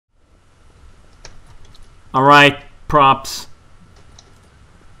Alright, props.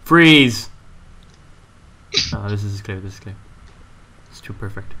 Freeze! Oh, this is clear, this is clear. It's too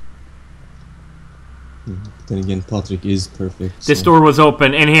perfect. Then again, Patrik is perfect. This door was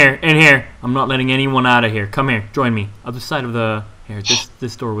open. In here, in here. I'm not letting anyone out of here. Come here, join me. Other side of the... Here,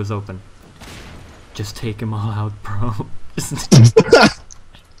 this door was open. Just take them all out, bro.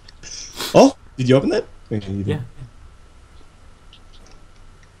 Oh, did you open that? Okay, you did. Yeah.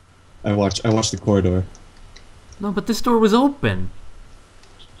 I watched the corridor. No, but this door was open.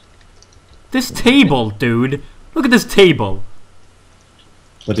 This table, dude. Look at this table.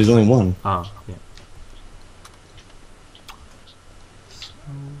 But there's only one. Oh, yeah.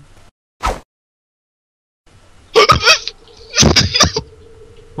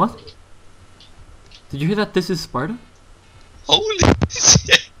 What? Did you hear that? This is Sparta? Holy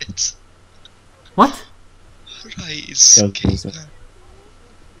shit! What? Right,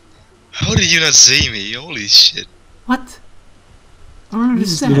 how did you not see me? Holy shit! What? I don't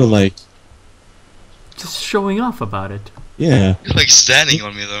This understand. little like, Just showing off about it. yeah. You're like standing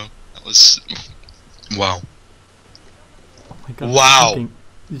on me though. That was wow. Oh my god. Wow.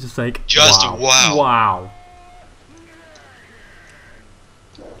 You're just like Just wow. wow. Wow.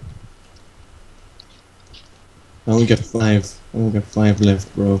 I only got 5. I only got 5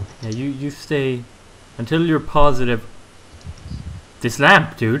 left, bro. Yeah, you stay until you're positive. This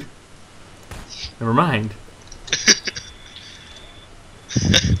lamp, dude. Never mind.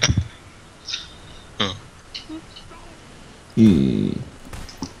 I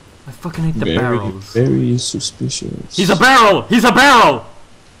fucking hate the barrels. Very suspicious. He's a barrel! He's a barrel!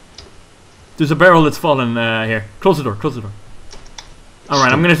 There's a barrel that's fallen here. Close the door, close the door.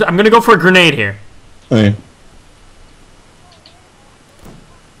 Alright, I'm gonna go for a grenade here. Okay.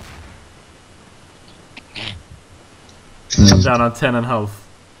 I'm down on 10 on health.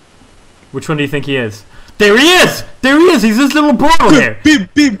 Which one do you think he is? There he is! There he is! He's this little bro here! Be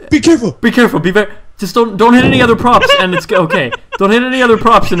careful! Be careful, be very... Just don't hit any other props and it's okay. Don't hit any other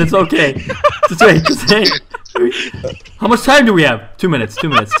props and it's okay. Just wait, just wait. How much time do we have? 2 minutes, 2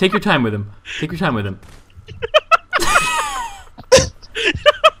 minutes. Take your time with him. Take your time with him.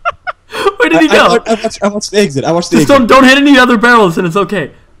 Where did he go? I watched the exit. I watched the Just exit. don't hit any other barrels and it's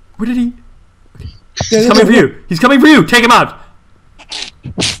okay. Where did he... He's coming for you. He's coming for you. Take him out.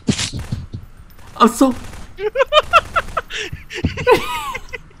 I'm so...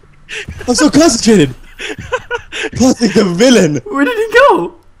 I'm so concentrated. Patrik the villain. Where did he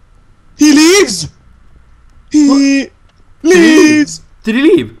go? He leaves. He leaves. Did he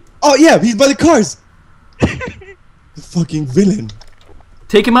leave? Oh yeah, he's by the cars. The fucking villain.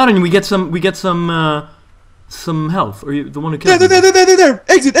 Take him out and we get some health. Or you, the one who killed him. There.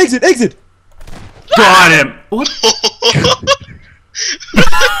 Exit. Got him. What?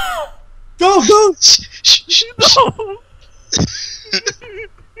 Go. No.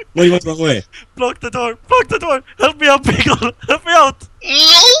 Why you went the wrong way? Block the door! Block the door! Help me out, Beagle! Help me out!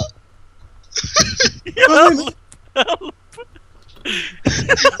 No. Help!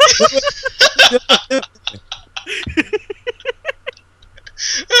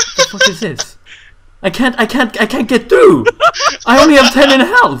 What the fuck is this? I can't get through. I only have 10 in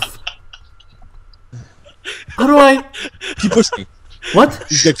health. How do I? Keep pushing. What?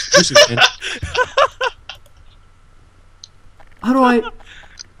 These guys keep pushing, man. How do I?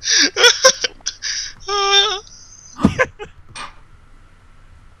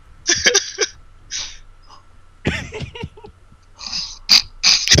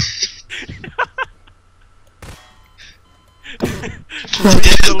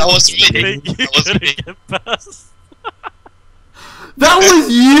 That was me. That was me. Get past. That was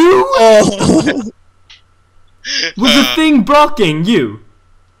you? Oh. Was the thing blocking you?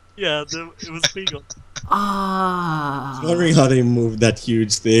 Yeah, it was Beagle. Ah. Wondering how they moved that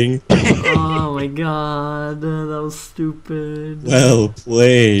huge thing. Oh my god, that was stupid. Well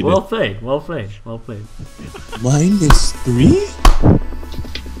played. Well played. -3?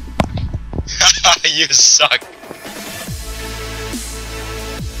 You suck.